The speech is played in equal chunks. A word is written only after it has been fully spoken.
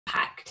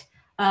impact.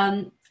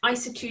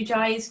 Isatou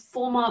Njai is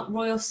former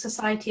Royal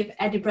Society of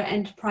Edinburgh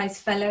Enterprise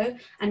Fellow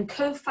and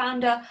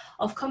co-founder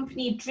of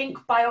company Drink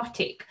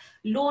Baotic,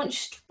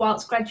 launched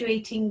whilst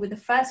graduating with a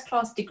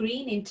first-class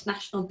degree in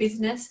international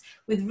business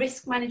with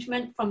risk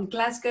management from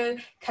Glasgow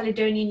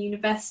Caledonian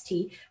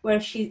University, where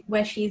she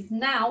is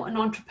now an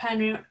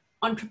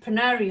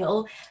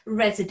entrepreneurial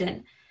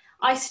resident.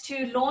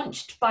 Isatou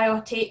launched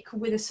Baotic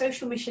with a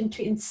social mission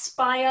to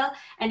inspire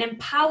and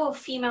empower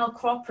female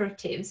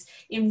cooperatives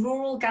in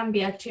rural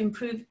Gambia to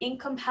improve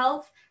income,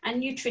 health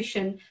and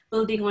nutrition,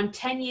 building on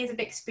 10 years of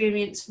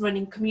experience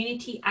running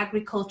community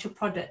agriculture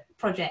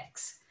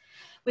projects.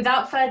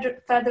 Without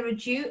further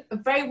ado, a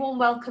very warm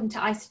welcome to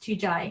Isatou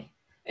Njai.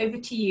 Over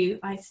to you,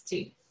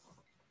 Isatou.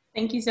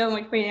 Thank you so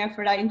much, Prerna,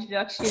 for that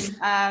introduction.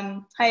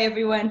 Hi,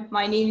 everyone.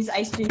 My name is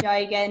Isatou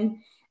Njai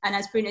again. And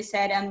as Prerna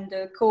said, I'm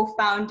the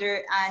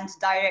co-founder and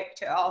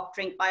director of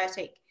Drink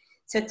Baotic.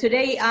 So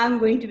today I'm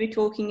going to be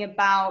talking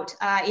about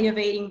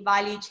innovating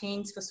value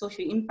chains for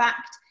social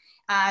impact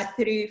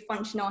through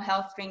functional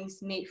health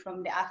drinks made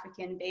from the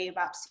African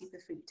baobab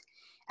superfood.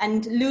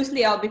 And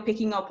loosely, I'll be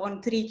picking up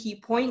on 3 key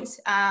points,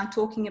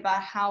 talking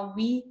about how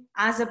we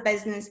as a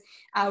business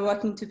are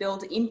working to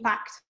build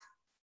impact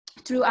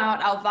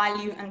throughout our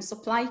value and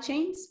supply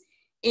chains,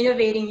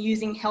 innovating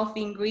using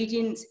healthy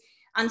ingredients,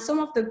 and some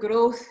of the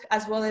growth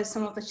as well as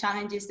some of the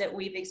challenges that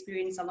we've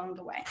experienced along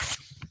the way.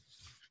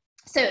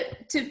 So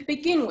to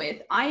begin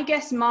with, I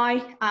guess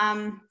my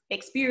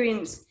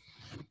experience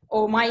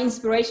or my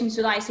inspiration,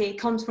 should I say,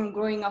 comes from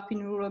growing up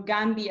in rural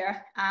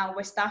Gambia,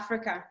 West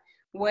Africa,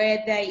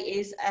 where there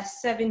is a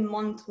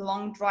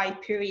 7-month-long dry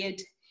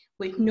period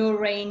with no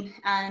rain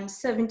and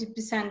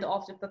 70%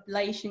 of the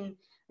population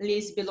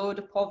lives below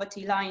the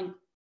poverty line.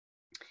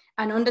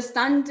 And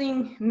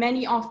understanding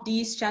many of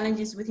these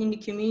challenges within the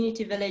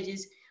community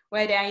villages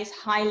where there is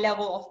high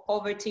level of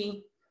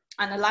poverty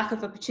and a lack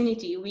of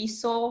opportunity, we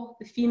saw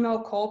the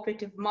female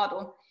cooperative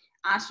model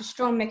as a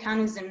strong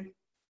mechanism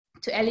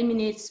to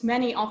eliminate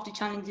many of the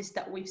challenges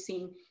that we've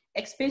seen,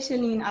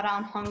 especially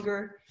around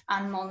hunger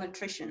and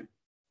malnutrition.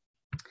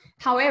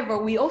 However,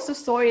 we also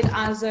saw it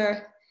as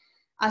a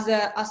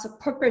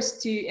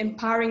purpose to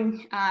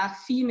empowering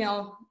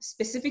female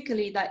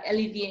specifically that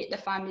alleviate the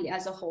family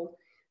as a whole.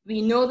 We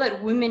know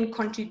that women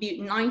contribute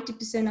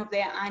 90% of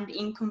their earned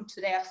income to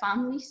their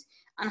families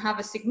and have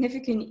a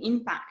significant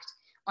impact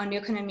on the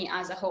economy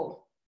as a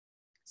whole.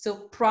 So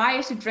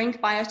prior to Drink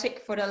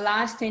Baotic, for the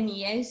last 10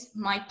 years,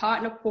 my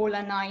partner Paul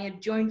and I have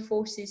joined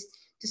forces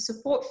to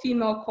support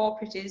female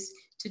cooperatives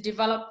to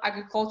develop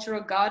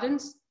agricultural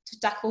gardens to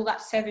tackle that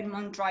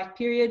 7-month dry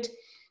period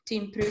to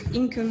improve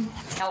income,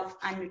 health,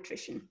 and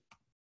nutrition.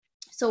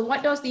 So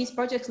what does these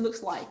projects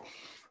look like?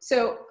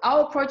 So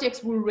our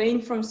projects will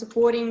range from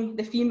supporting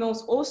the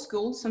females or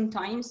schools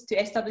sometimes to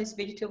establish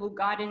vegetable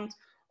gardens,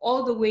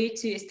 all the way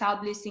to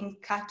establishing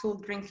cattle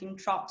drinking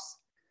troughs.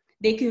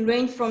 They can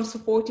range from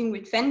supporting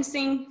with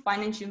fencing,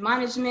 financial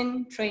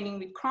management, training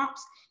with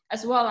crops,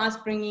 as well as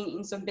bringing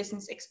in some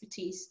business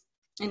expertise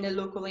in the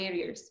local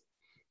areas.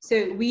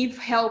 So we've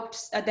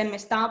helped them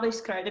establish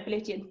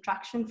credibility and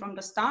traction from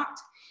the start.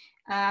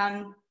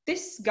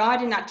 This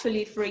garden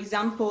actually, for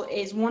example,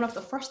 is one of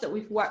the first that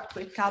we've worked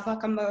with,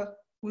 Kabakamba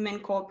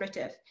Women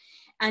Cooperative,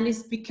 and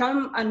it's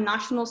become a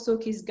national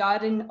showcase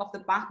garden off the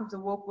back of the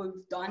work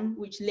we've done,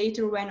 which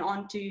later went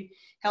on to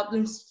help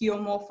them secure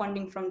more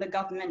funding from the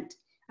government,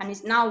 and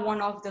is now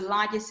one of the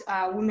largest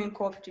women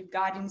cooperative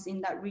gardens in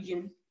that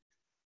region.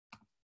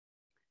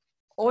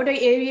 Other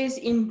areas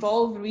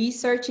involve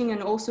researching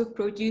and also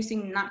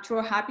producing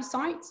natural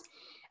herbicides,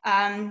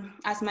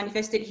 as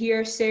manifested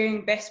here,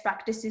 sharing best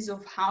practices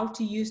of how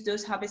to use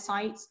those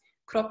herbicides,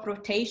 crop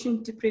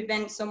rotation to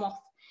prevent some of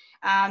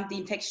the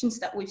infections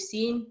that we've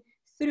seen,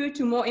 through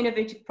to more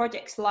innovative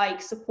projects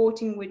like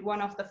supporting with one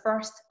of the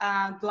first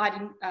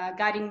banana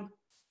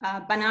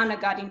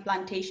garden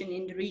plantation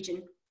in the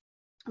region,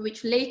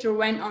 which later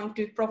went on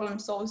to problem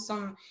solve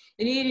some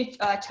really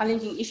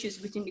challenging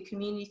issues within the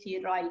community,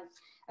 like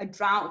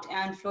drought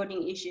and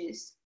flooding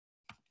issues.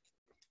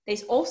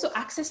 There's also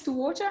access to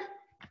water,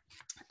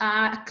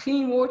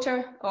 clean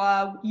water,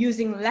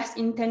 using less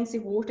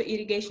intensive water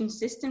irrigation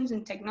systems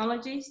and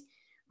technologies,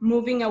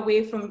 moving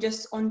away from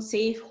just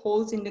unsafe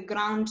holes in the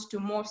ground to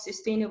more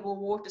sustainable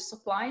water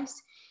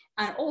supplies,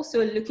 and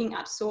also looking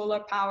at solar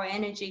power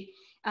energy,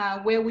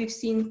 where we've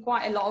seen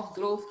quite a lot of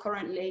growth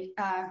currently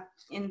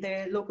in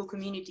the local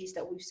communities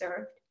that we've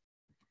served.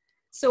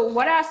 So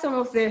what are some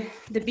of the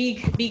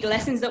big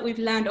lessons that we've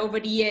learned over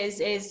the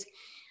years is,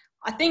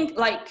 I think,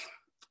 like,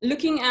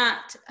 looking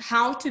at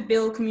how to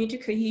build community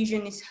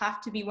cohesion has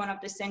to be one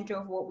of the center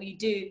of what we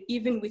do,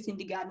 even within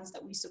the gardens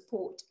that we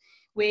support,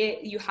 where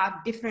you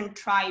have different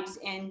tribes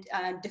and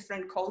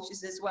different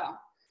cultures as well.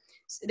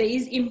 So there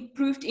is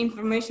improved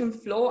information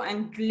flow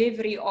and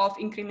delivery of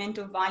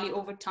incremental value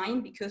over time,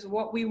 because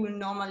what we will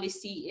normally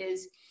see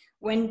is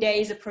when there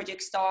is a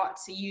project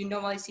starts, you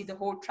normally see the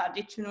whole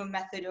traditional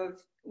method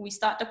of, we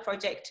start the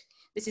project,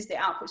 this is the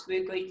outputs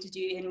we're going to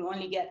do, and we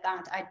only get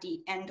that at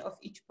the end of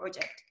each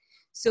project.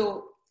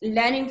 So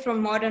learning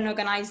from modern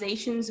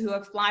organizations who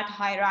have flat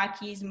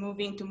hierarchies,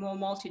 moving to more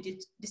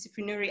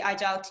multidisciplinary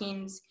agile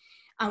teams,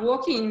 and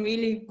working in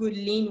really good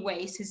lean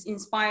ways has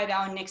inspired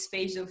our next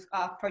phase of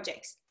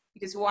projects.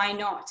 Because why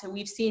not? So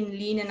we've seen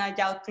lean and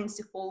agile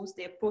principles,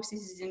 their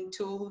processes and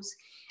tools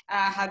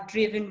have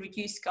driven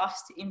reduced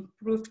cost,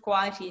 improved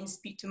quality and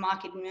speed to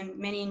market in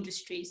many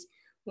industries.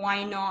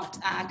 Why not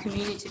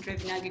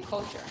community-driven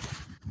agriculture?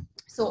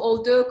 So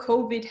although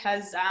COVID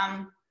has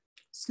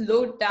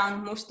slowed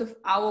down most of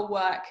our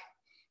work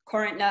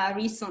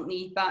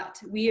recently,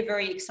 but we are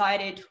very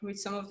excited with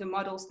some of the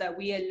models that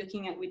we are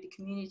looking at with the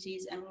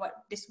communities and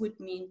what this would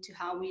mean to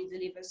how we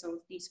deliver some of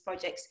these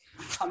projects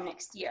come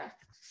next year.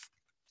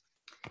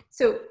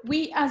 So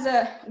we have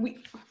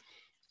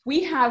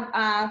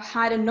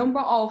had a number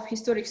of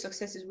historic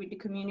successes with the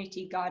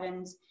community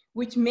gardens,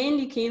 which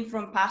mainly came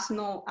from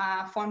personal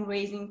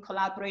fundraising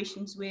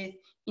collaborations with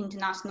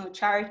international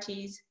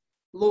charities,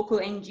 local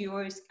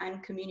NGOs,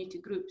 and community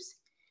groups.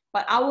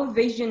 But our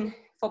vision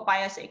for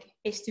Baotic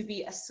is to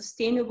be a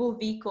sustainable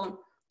vehicle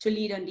to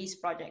lead on these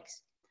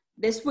projects.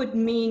 This would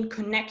mean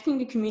connecting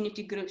the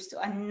community groups to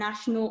a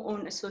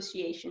national-owned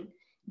association,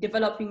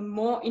 developing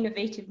more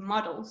innovative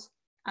models,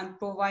 and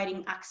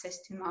providing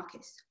access to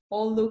markets,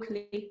 all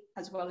locally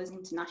as well as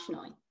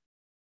internationally.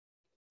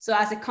 So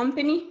as a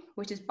company,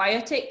 which is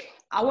Baotic,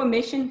 our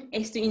mission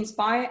is to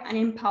inspire and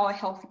empower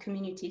healthy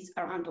communities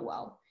around the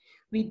world.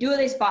 We do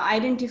this by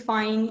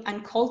identifying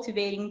and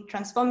cultivating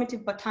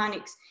transformative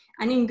botanics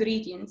and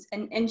ingredients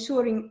and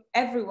ensuring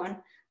everyone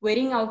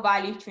within our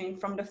value chain,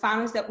 from the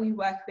farmers that we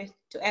work with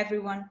to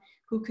everyone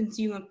who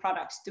consume our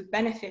products, to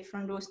benefit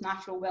from those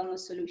natural wellness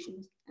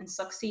solutions and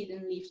succeed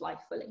and live life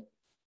fully.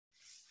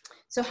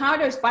 So how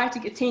does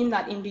Baotic attain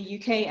that in the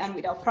UK and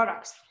with our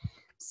products?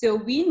 So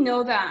we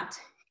know that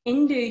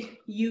in the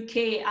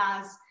UK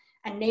as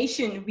a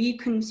nation, we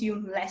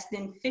consume less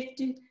than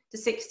 50 to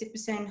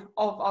 60%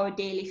 of our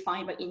daily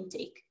fiber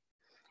intake.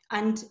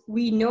 And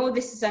we know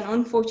this is an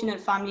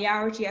unfortunate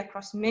familiarity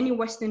across many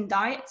Western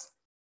diets.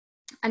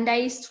 And there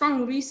is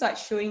strong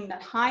research showing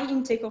that high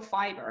intake of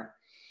fiber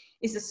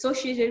is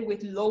associated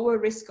with lower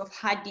risk of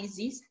heart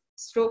disease,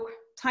 stroke,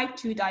 type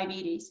 2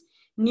 diabetes,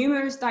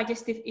 numerous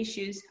digestive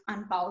issues,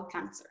 and bowel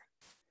cancer.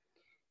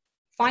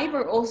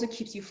 Fiber also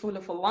keeps you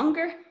fuller for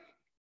longer,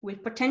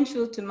 with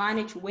potential to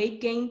manage weight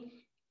gain,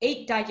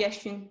 aid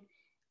digestion,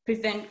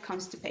 prevent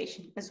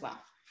constipation as well.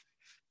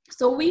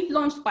 So we've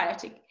launched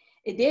Baotic,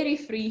 a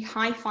dairy-free,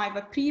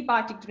 high-fiber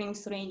prebiotic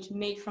drinks range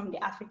made from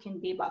the African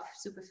baobab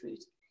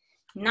superfood.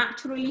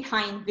 Naturally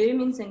high in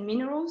vitamins and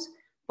minerals,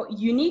 but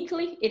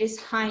uniquely, it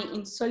is high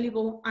in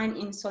soluble and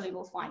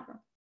insoluble fiber.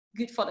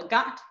 Good for the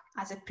gut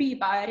as a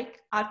prebiotic,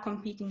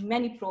 outcompeting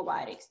many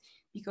probiotics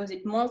because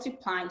it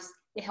multiplies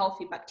the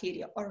healthy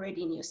bacteria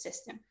already in your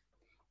system.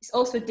 It's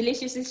also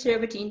deliciously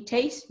savory in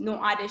taste,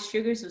 no added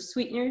sugars or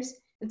sweeteners.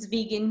 It's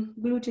vegan,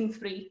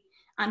 gluten-free,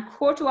 and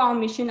core to our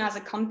mission as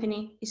a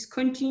company is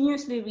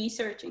continuously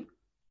researching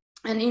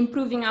and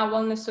improving our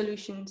wellness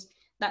solutions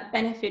that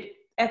benefit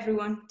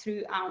everyone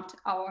throughout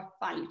our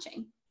value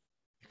chain.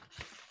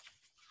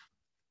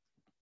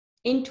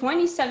 In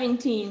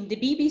 2017, the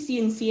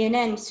BBC and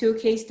CNN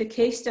showcased a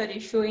case study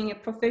showing a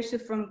professor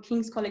from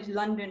King's College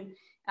London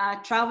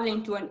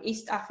traveling to an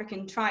East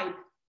African tribe,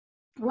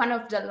 one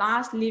of the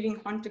last living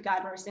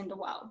hunter-gatherers in the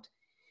world.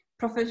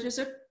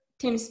 Professor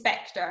Tim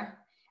Spector,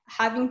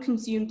 having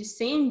consumed the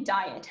same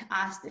diet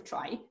as the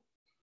tribe,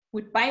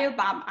 with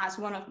baobab as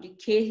one of the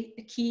key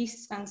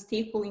and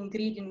staple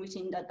ingredient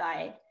within the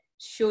diet,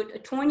 showed a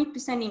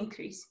 20%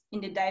 increase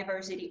in the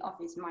diversity of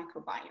its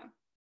microbiome.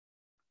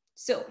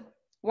 So,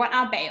 what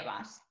are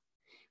baobabs?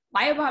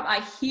 Baobab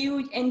are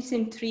huge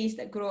ancient trees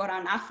that grow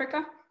around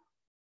Africa.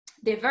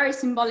 They're very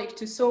symbolic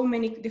to so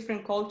many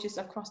different cultures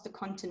across the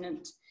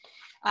continent,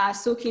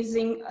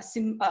 showcasing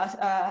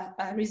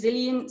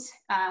resilience,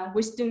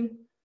 wisdom,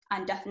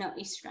 and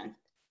definitely strength.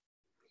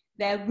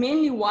 They're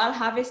mainly wild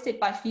harvested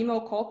by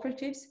female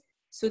cooperatives,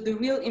 so the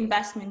real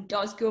investment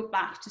does go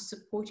back to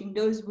supporting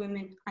those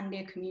women and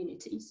their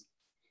communities.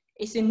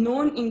 It's a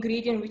known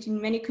ingredient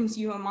within many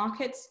consumer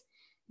markets.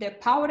 Their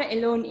powder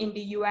alone in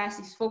the US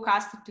is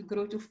forecasted to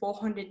grow to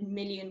 $400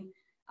 million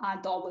by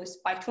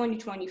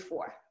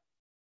 2024.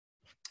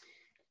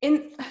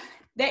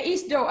 There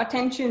is though a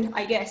tension,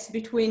 I guess,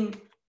 between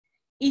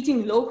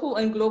eating local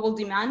and global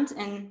demand,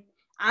 and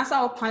as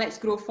our palates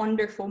grow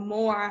fonder for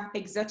more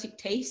exotic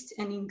taste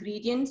and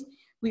ingredients,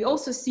 we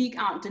also seek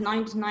out the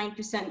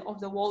 99%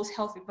 of the world's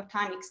healthy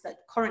botanics that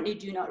currently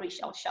do not reach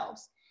our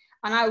shelves.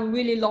 And I would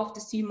really love to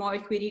see more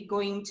equity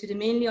going to the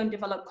mainly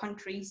undeveloped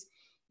countries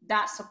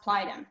that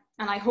supply them.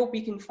 And I hope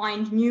we can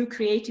find new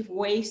creative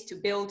ways to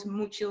build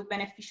mutual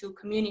beneficial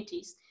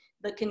communities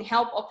that can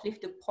help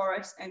uplift the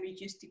poorest and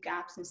reduce the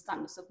gaps in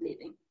standards of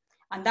living.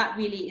 And that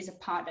really is a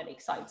part that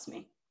excites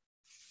me.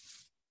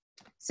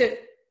 So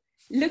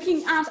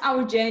looking at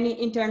our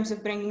journey in terms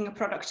of bringing a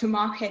product to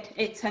market,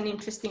 it's an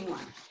interesting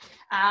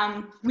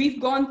one.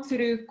 We've gone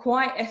through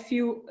quite a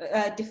few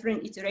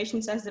different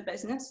iterations as a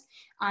business,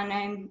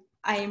 and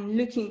I am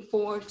looking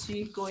forward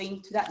to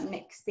going to that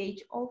next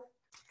stage of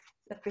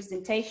the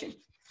presentation.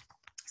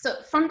 So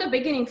from the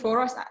beginning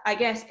for us, I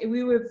guess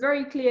we were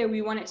very clear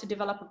we wanted to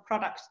develop a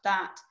product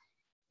that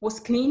was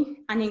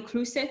clean and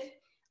inclusive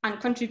and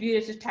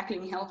contributed to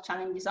tackling health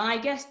challenges. And I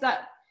guess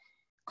that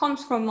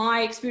comes from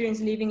my experience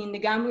living in the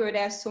Gambia, where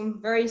there's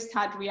some very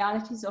sad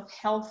realities of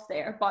health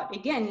there. But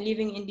again,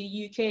 living in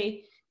the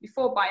UK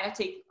before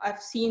Baotic,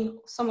 I've seen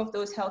some of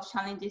those health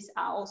challenges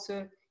are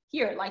also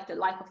here, like the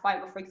lack of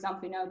fiber, for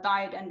example, in our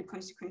diet and the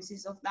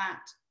consequences of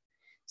that.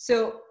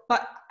 So,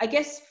 but I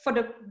guess for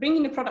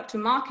bringing the product to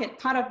market,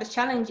 part of the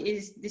challenge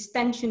is this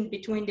tension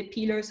between the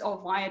pillars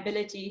of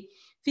viability,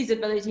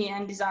 feasibility,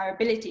 and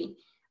desirability.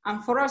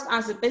 And for us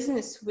as a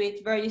business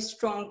with very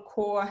strong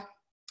core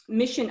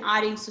mission,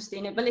 adding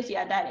sustainability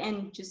at that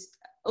end just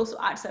also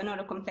adds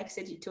another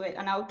complexity to it.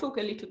 And I'll talk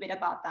a little bit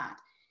about that.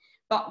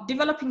 But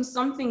developing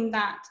something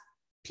that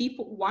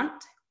people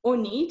want or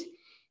need,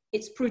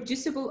 it's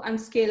producible and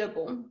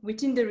scalable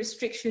within the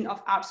restriction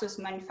of outsourced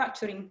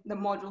manufacturing, the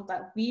model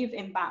that we've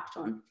embarked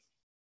on.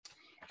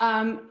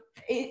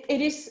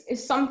 It is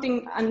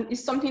something, and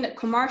it's something that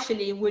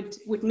commercially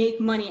would make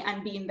money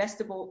and be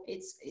investable.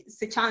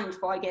 It's a challenge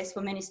for, I guess,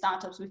 for many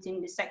startups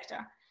within the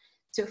sector.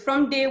 So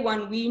from day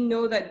one, we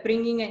know that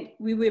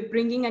we were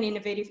bringing an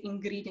innovative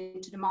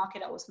ingredient to the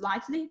market that was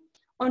largely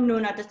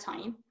unknown at the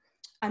time.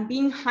 And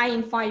being high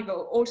in fiber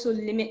also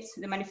limits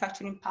the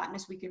manufacturing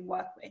partners we can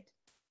work with.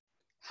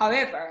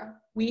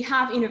 However, we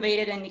have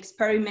innovated and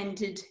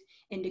experimented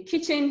in the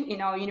kitchen,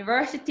 in our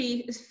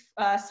university,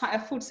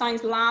 food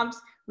science labs,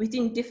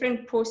 within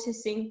different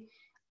processing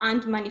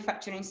and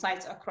manufacturing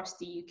sites across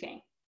the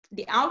UK.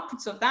 The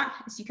outputs of that,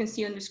 as you can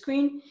see on the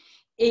screen,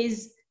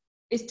 is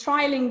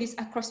trialing this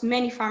across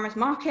many farmers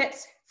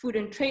markets, food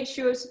and trade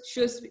shows,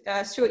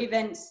 show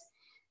events,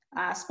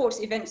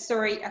 sports events,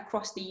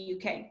 across the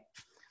UK.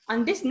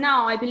 And this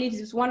now, I believe,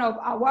 is one of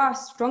our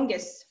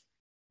strongest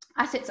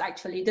assets,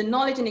 actually, the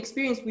knowledge and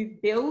experience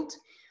we've built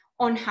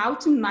on how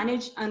to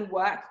manage and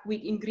work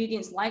with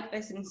ingredients like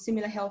this and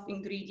similar health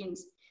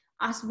ingredients,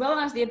 as well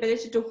as the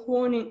ability to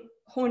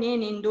hone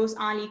in those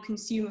early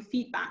consumer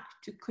feedback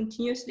to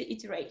continuously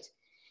iterate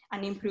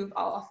and improve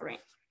our offering.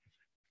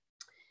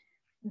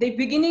 The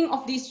beginning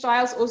of these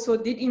trials also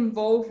did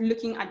involve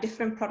looking at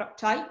different product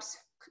types,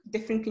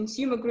 different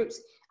consumer groups,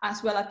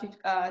 as well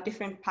as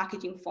different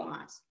packaging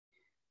formats.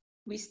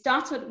 We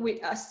started with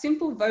a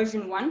simple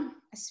version 1,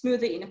 a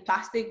smoothie in a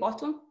plastic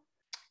bottle,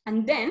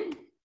 and then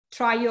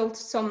trialed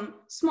some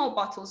small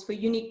bottles for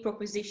unique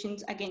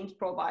propositions against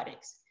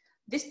probiotics.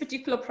 This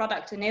particular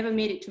product never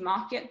made it to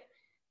market,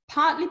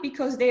 partly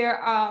because there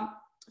are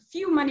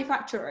few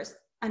manufacturers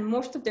and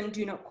most of them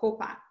do not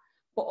co-pack,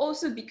 but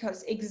also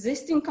because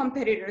existing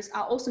competitors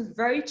are also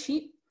very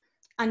cheap,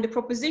 and the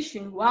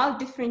proposition, while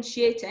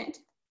differentiated,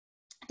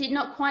 did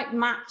not quite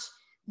match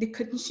the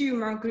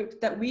consumer group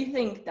that we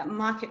think that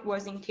market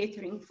was in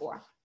catering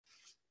for.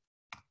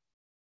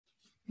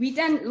 We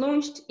then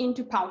launched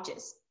into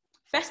pouches,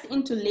 first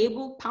into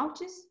label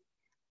pouches,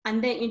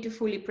 and then into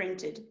fully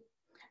printed.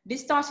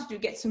 This started to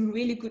get some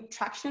really good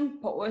traction,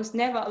 but was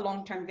never a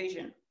long-term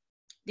vision.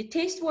 The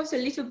taste was a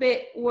little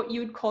bit what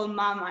you would call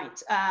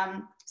Marmite.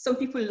 Some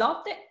people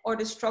loved it or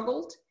they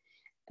struggled.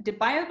 The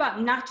baobab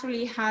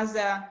naturally has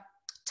a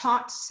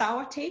tart,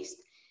 sour taste.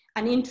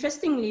 And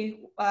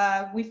interestingly,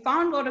 we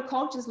found other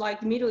cultures like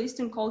the Middle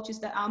Eastern cultures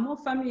that are more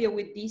familiar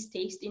with these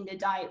tastes in their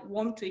diet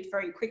warmed to it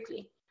very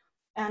quickly.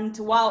 And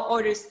while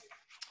others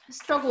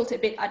struggled a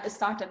bit at the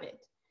start of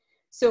it.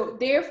 So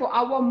therefore,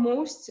 our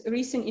most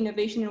recent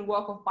innovation and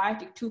work of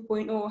Baotic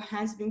 2.0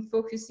 has been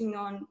focusing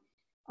on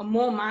a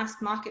more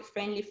mass market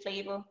friendly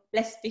flavor,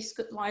 less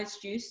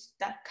viscosized juice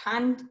that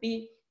can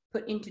be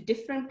put into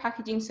different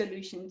packaging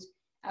solutions,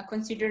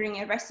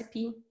 considering a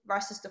recipe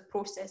versus the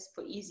process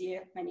for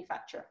easier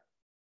manufacture.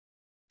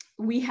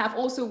 We have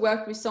also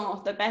worked with some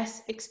of the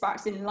best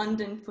experts in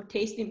London for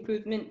taste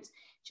improvement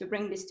to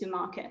bring this to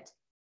market.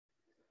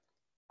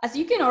 As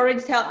you can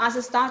already tell, as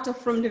a startup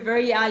from the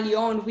very early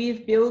on,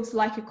 we've built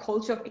like a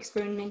culture of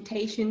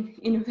experimentation,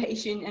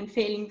 innovation, and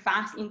failing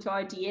fast into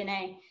our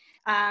DNA.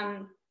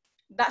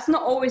 That's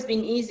not always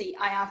been easy,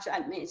 I have to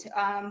admit.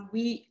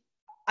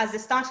 As a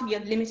startup, we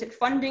have limited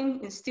funding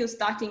and still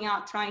starting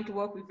out trying to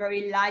work with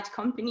very large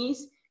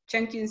companies,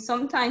 chunky and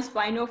sometimes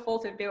by no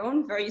fault of their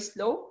own, very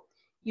slow.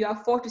 You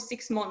have 4 to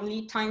 6 month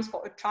lead times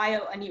for a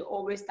trial and you're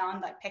always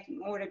down that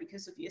pecking order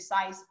because of your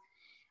size.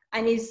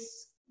 And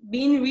it's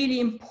been really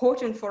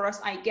important for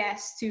us, I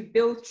guess, to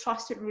build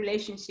trusted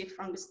relationships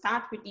from the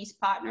start with these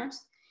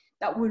partners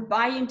that will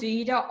buy into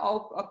either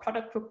our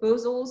product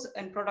proposals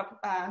and product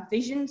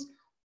visions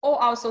or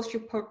our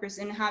social purpose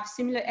and have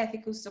similar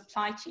ethical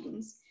supply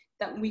chains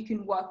that we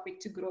can work with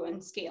to grow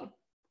and scale.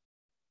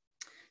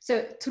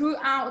 So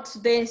throughout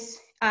this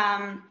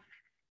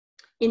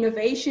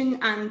innovation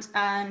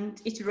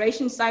and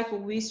iteration cycle,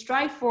 we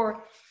strive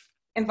for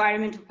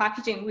environmental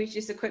packaging, which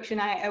is a question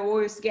I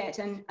always get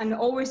and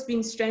always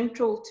been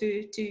central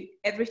to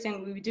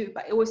everything we do,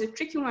 but it was a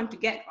tricky one to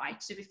get right,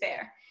 to be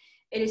fair.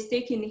 It has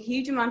taken a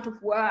huge amount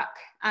of work,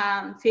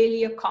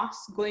 failure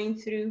costs, going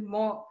through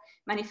more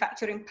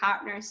manufacturing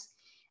partners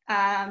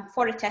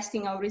for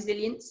testing our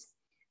resilience.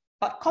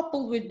 But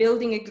coupled with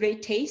building a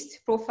great taste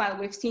profile,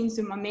 we've seen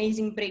some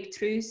amazing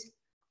breakthroughs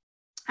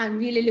and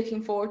really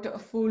looking forward to a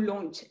full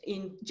launch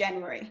in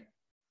January.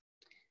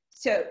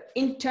 So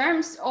in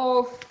terms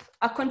of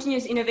a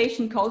continuous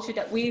innovation culture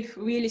that we've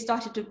really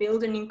started to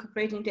build and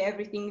incorporate into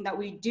everything that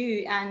we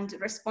do, and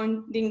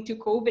responding to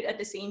COVID at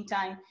the same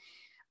time,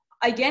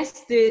 I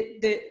guess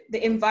the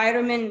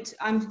environment,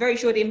 I'm very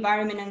sure the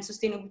environment and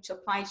sustainable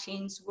supply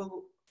chains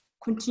will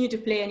continue to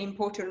play an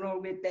important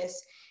role with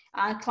this.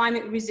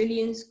 Climate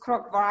resilience,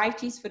 crop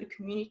varieties for the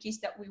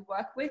communities that we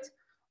work with,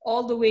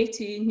 all the way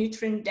to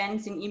nutrient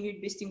dense and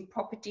immune boosting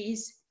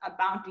properties are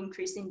bound to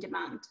increase in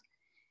demand.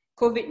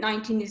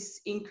 COVID-19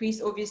 has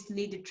increased,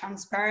 obviously, the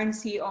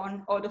transparency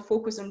on, or the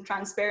focus on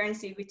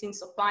transparency within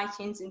supply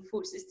chains and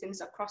food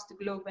systems across the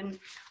globe. And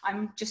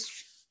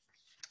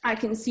I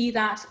can see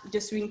that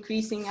just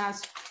increasing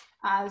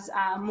as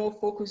more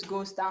focus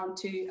goes down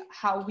to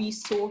how we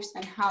source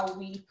and how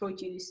we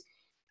produce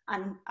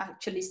and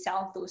actually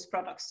sell those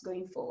products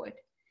going forward.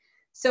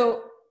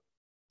 So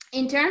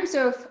in terms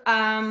of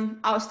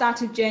our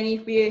startup journey,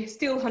 we're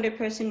still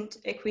 100%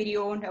 equity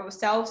owned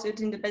ourselves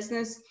within the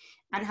business,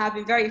 and have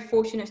been very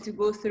fortunate to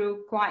go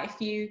through quite a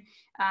few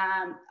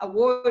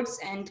awards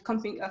and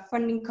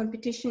funding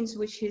competitions,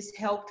 which has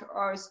helped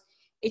us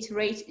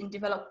iterate and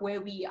develop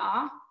where we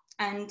are.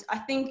 And I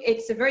think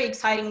it's a very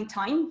exciting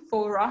time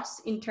for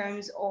us in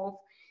terms of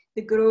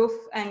the growth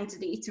and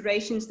the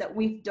iterations that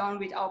we've done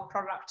with our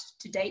product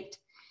to date.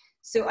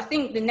 So I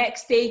think the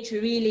next stage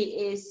really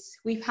is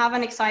we have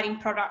an exciting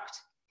product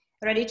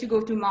ready to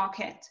go to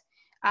market.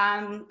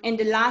 In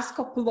the last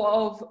couple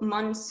of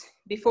months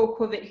before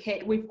COVID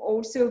hit, we've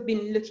also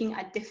been looking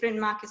at different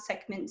market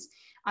segments.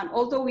 And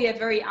although we are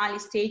very early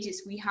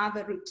stages, we have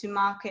a route to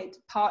market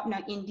partner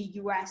in the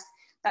US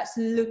that's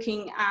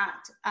looking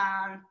at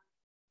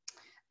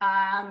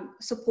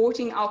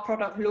supporting our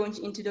product launch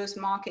into those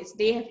markets.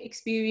 They have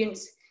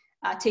experience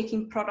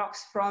taking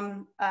products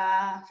from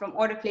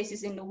other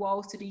places in the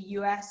world to the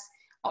US,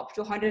 up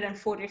to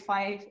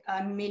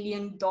 $145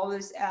 million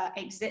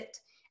exit,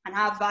 and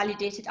have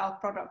validated our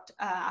product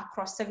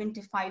across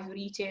 75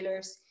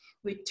 retailers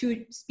with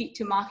 2 speed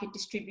to market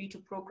distributor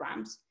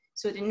programs.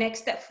 So the next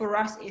step for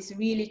us is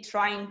really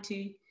trying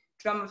to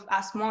drum up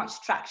as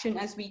much traction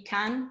as we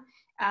can,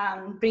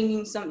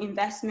 bringing some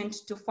investment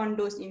to fund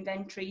those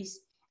inventories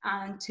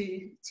and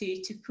to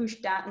push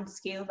that and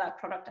scale that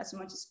product as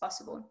much as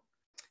possible.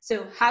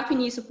 So how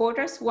can you support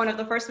us? One of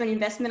the first one,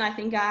 investment, I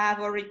think I have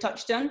already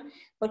touched on,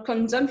 but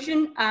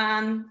consumption,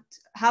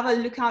 have a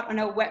look out on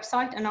our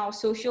website and our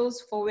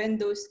socials for when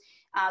those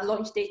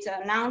launch dates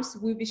are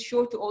announced. We'll be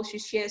sure to also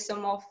share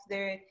some of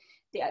the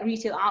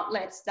retail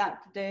outlets that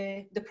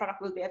the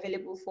product will be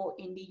available for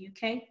in the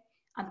UK.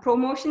 And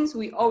promotions,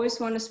 we always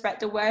want to spread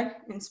the word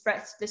and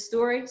spread the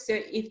story. So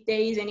if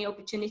there is any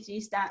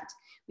opportunities that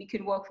we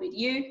can work with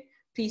you,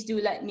 please do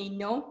let me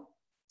know.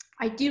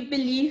 I do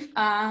believe,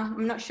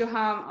 I'm not sure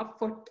how I'm up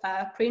for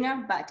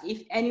Prerna, but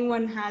if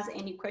anyone has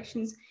any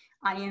questions,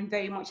 I am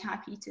very much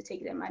happy to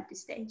take them at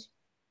this stage.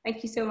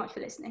 Thank you so much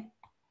for listening.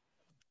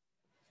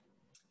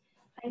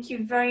 Thank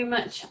you very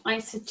much,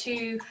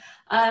 Isatou,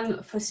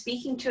 for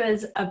speaking to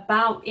us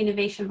about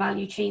innovation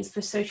value chains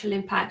for social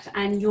impact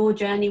and your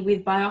journey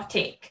with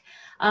Baotic.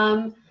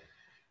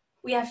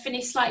 We have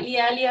finished slightly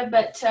earlier,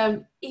 but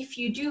if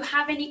you do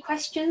have any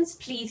questions,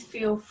 please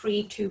feel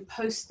free to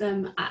post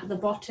them at the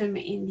bottom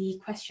in the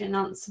question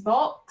and answer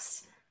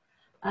box.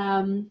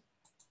 Don't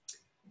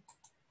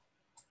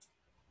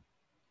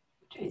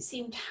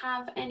seem to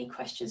have any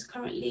questions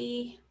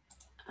currently.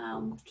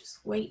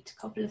 Just wait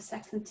a couple of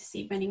seconds to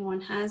see if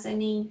anyone has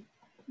any.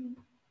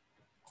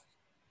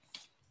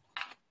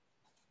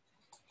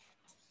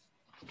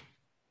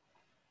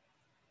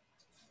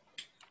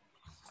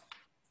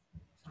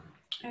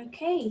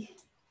 Okay,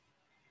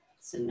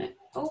 so no,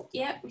 oh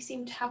yeah, we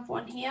seem to have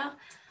one here.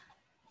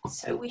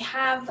 So we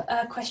have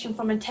a question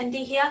from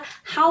attendee here.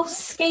 How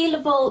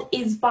scalable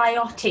is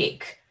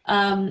Baotic?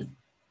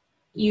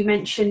 You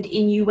mentioned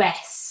in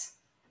US.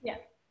 Yeah,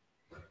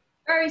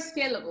 very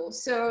scalable.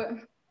 So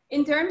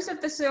in terms of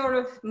the sort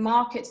of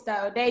markets,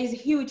 though, there is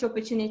huge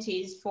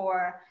opportunities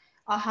for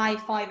a high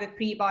fiber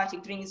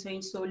prebiotic drinks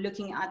range. So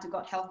looking at the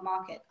gut health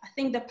market, I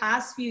think the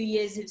past few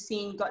years have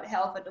seen gut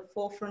health at the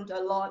forefront a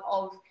lot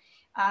of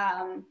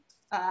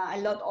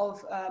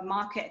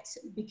markets,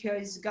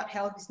 because gut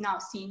health is now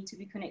seen to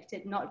be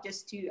connected not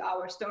just to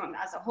our stomach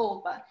as a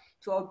whole, but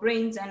to our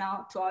brains and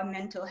to our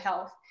mental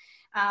health.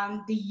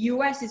 The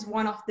US is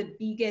one of the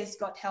biggest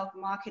gut health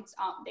markets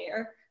out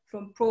there,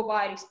 from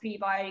probiotics,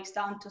 prebiotics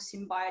down to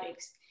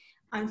symbiotics.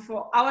 And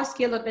for our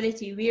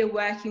scalability, we are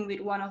working with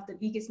one of the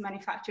biggest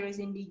manufacturers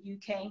in the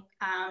UK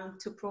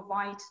to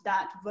provide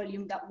that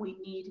volume that we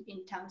need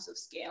in terms of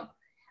scale.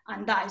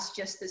 And that is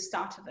just the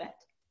start of it.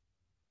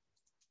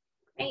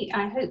 Great,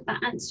 I hope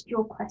that answered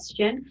your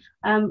question.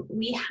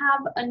 We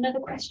have another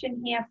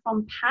question here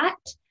from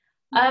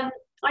Pat.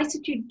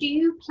 Isatou, do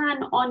you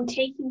plan on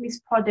taking this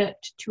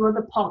product to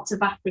other parts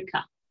of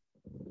Africa?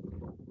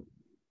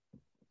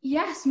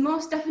 Yes,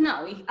 most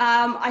definitely.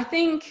 I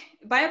think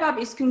baobab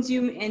is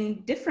consumed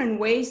in different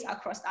ways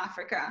across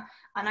Africa,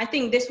 and I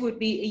think this would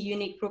be a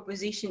unique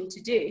proposition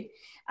to do.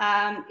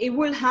 It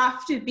will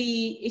have to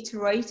be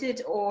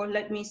iterated, or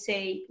let me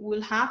say,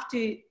 we'll have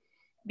to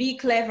be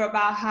clever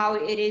about how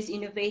it is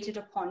innovated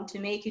upon to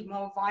make it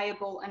more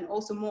viable and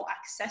also more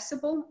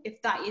accessible, if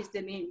that is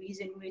the main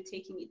reason we're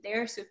taking it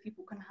there, so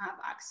people can have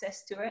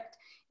access to it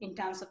in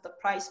terms of the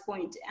price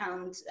point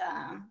and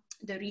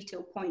the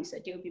retail points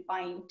that they'll be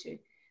buying to.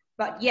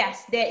 But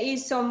yes, there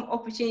is some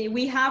opportunity.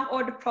 We have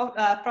other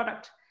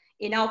product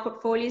in our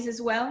portfolios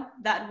as well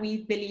that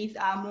we believe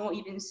are more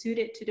even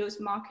suited to those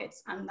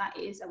markets, and that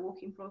is a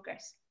work in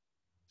progress.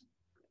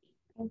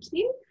 Thank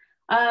you.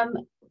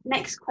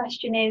 Next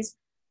question is,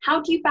 how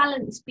do you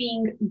balance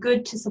being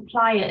good to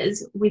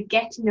suppliers with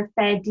getting a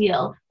fair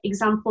deal?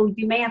 Example,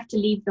 you may have to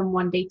leave them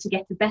one day to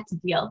get a better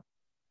deal.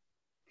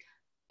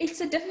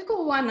 It's a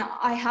difficult one,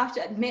 I have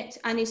to admit,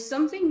 and it's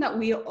something that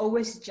we are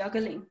always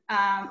juggling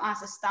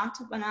as a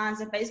startup and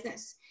as a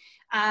business.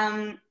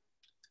 And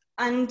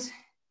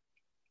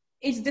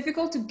it's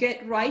difficult to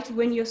get right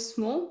when you're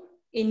small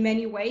in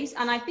many ways.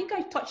 And I think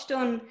I touched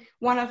on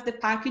one of the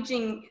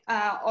packaging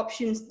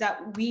options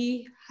that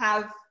we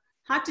have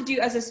had to do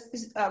as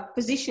a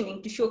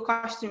positioning to show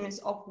customers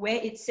of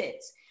where it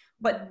sits,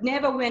 but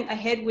never went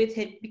ahead with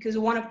it because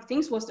one of the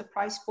things was the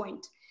price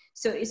point.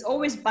 So it's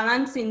always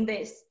balancing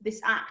this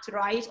act,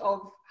 right,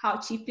 of how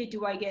cheaply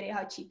do I get it,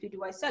 how cheaply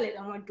do I sell it,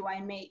 and what do I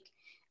make?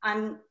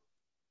 And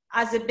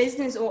as a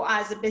business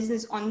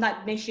on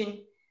that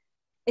mission,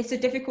 it's a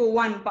difficult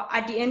one, but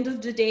at the end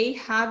of the day,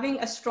 having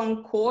a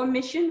strong core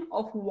mission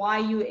of why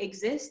you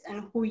exist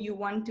and who you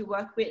want to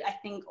work with, I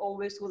think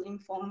always will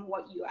inform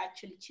what you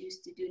actually choose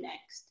to do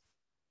next.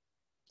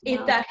 Wow.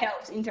 If that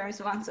helps in terms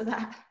of answer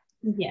that.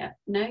 Yeah,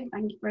 no,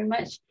 thank you very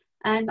much.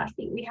 And I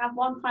think we have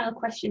one final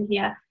question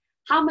here.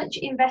 How much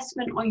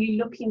investment are you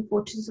looking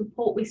for to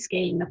support with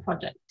scaling the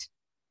product?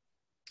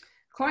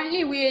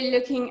 Currently, we're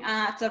looking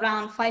at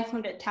around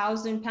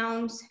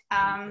 £500,000.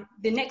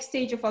 The next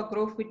stage of our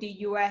growth with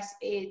the US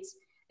is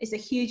a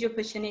huge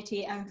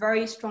opportunity and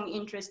very strong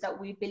interest that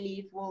we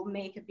believe will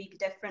make a big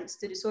difference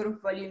to the sort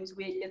of volumes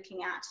we're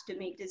looking at to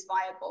make this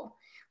viable.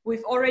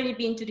 We've already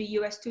been to the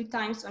US 2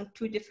 times on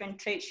 2 different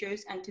trade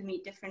shows and to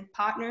meet different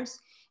partners.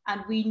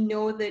 And we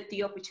know that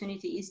the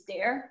opportunity is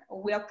there.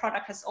 Our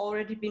product has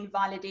already been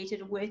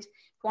validated with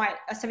quite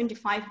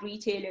 75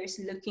 retailers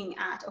looking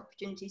at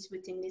opportunities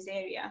within this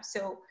area.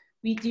 So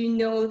we do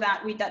know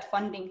that with that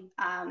funding,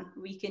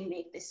 we can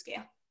make this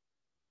scale.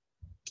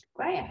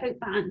 Great, I hope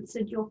that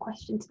answered your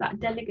question to that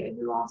delegate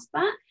who asked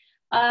that.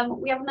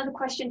 We have another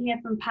question here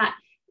from Pat.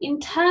 In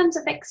terms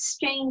of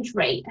exchange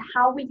rate,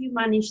 how will you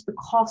manage the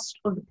cost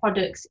of the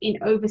products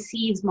in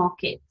overseas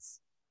markets?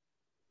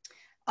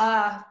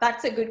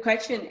 That's a good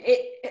question.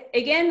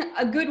 Again,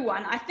 a good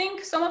one. I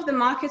think some of the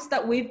markets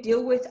that we've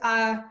dealt with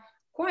are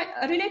quite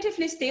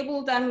relatively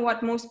stable than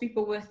what most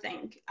people would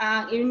think.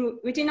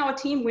 Within our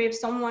team, we have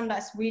someone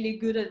that's really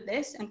good at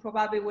this and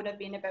probably would have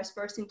been the best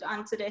person to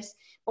answer this.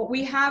 But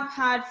we have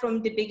had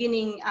from the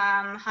beginning,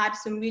 had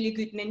some really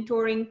good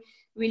mentoring,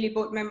 really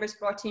board members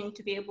brought in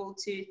to be able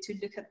to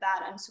look at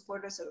that and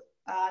support us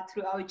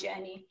through our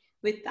journey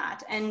with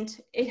that. And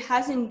it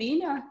hasn't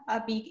been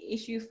a big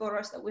issue for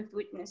us that we've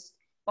witnessed.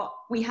 But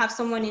we have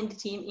someone in the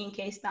team in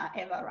case that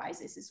ever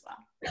arises as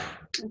well.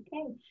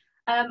 Okay.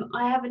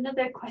 I have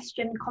another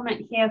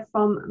comment here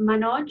from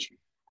Manoj.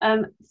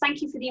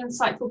 Thank you for the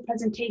insightful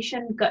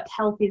presentation. Gut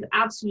health is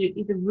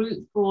absolutely the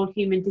root for all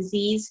human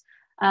disease.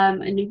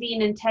 And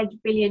Naveen and Tej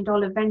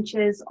billion-dollar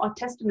ventures are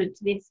testament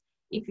to this.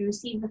 If you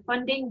receive the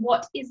funding,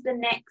 what is the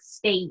next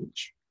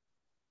stage?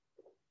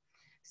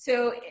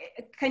 So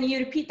can you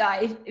repeat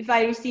that? If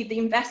I receive the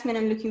investment,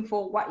 I'm looking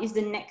for what is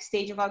the next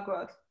stage of our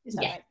growth? Is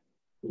that right?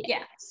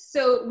 Yeah,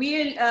 so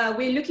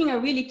we're looking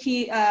at really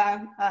key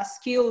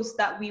skills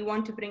that we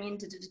want to bring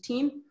into the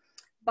team.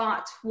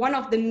 But one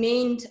of the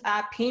main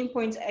pain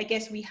points I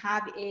guess we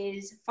have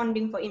is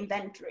funding for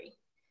inventory.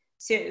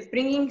 So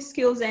bringing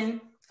skills in,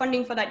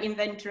 funding for that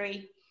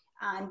inventory,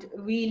 and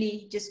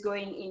really just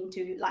going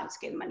into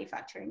large-scale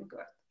manufacturing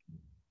growth.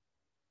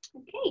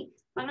 Okay,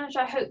 Manoj,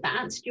 I hope that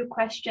answered your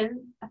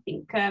question. I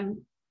think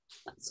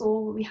that's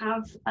all we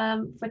have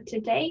for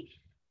today.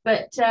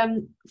 But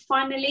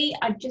finally,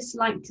 I'd just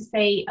like to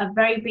say a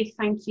very big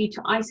thank you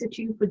to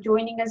Isatou for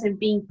joining us and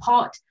being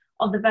part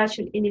of the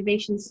Virtual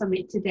Innovation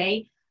Summit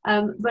today.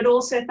 But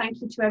also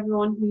thank you to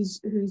everyone who's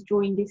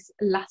joined this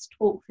last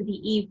talk for the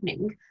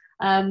evening.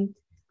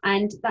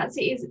 And that's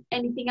it. Is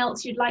anything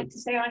else you'd like to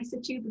say,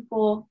 Isatou,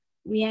 before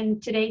we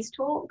end today's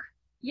talk?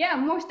 Yeah,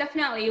 most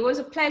definitely. It was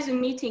a pleasure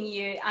meeting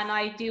you, and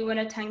I do want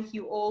to thank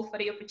you all for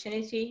the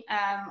opportunity.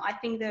 I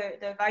think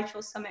the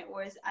virtual summit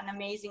was an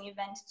amazing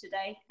event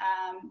today.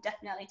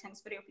 Definitely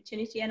thanks for the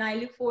opportunity, and I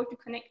look forward to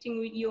connecting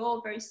with you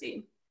all very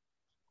soon.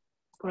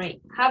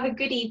 Great. Have a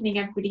good evening,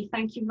 everybody.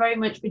 Thank you very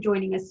much for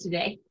joining us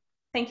today.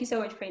 Thank you so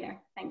much, Prerna.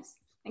 Thanks.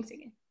 Thanks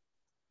again.